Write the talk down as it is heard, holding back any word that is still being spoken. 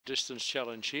Distance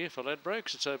challenge here for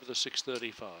Ladbrokes. It's over the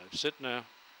 6:35. Sit now.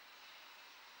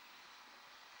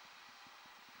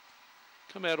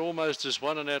 Come out almost as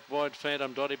one and out wide.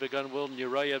 Phantom Dotty begun well.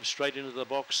 Nureyev straight into the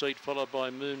box seat, followed by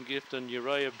Moon Gift, and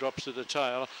Nureyev drops to the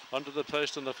tail. Onto the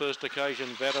post on the first occasion.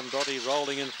 Phantom Dotty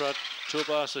rolling in front.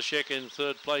 Turbasa Shek in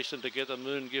third place, and together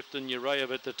Moon Gift and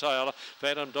Nureyev at the tail.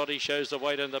 Phantom Dotty shows the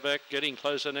weight in the back. Getting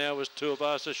closer now is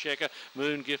Turbasa Shek.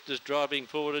 Moon Gift is driving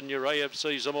forward, and Nureyev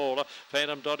sees them all.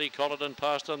 Phantom Dotty collared and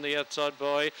passed on the outside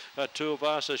by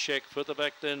Turbasa Shek. Further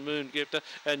back then Moon Gift,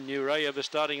 and Nureyev is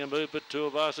starting a move, but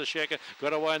Turbasa Shek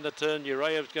got away in the turn.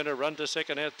 Ureyev's going to run to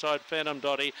second outside Phantom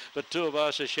Dotty, but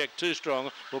Tuivasa Shek too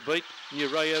strong will beat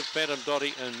Ureyev, Phantom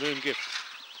Dotty and Moon Gift.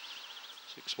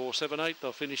 6, 4, 7, 8.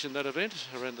 They'll finish in that event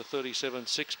around the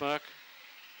 37.6 mark.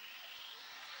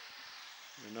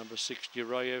 And number 6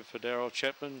 Ureyev for Darryl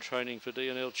Chapman, training for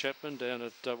D&L Chapman down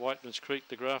at Whiteman's Creek,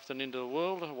 the Grafton into the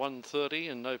world. 1:30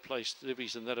 and no place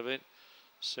divvies in that event.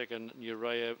 Second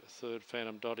Ureyev, third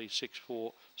Phantom Dotty. 6,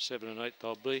 4, 7 and 8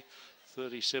 they'll be.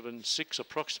 37.6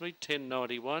 approximately,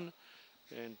 10.91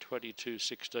 and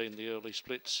 22.16 the early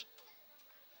splits.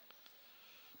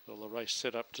 Well, the race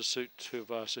set up to suit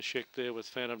Tuivasa Shek there, with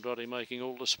Phantom Dotty making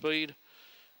all the speed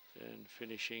and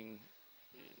finishing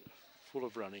full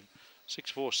of running. 6,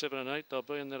 4, 7 and 8 they'll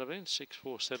be in that event. 6,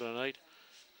 4, 7 and 8.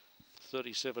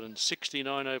 37 and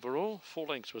 69 overall. 4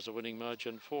 lengths was the winning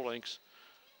margin. 4 lengths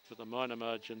with a minor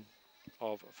margin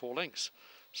of 4 lengths.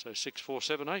 So 6, 4,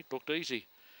 7, 8 looked easy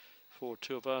for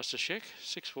Tuivasa Shek.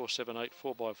 6, 4, 7, 8,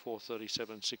 4 by 4,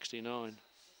 37.69.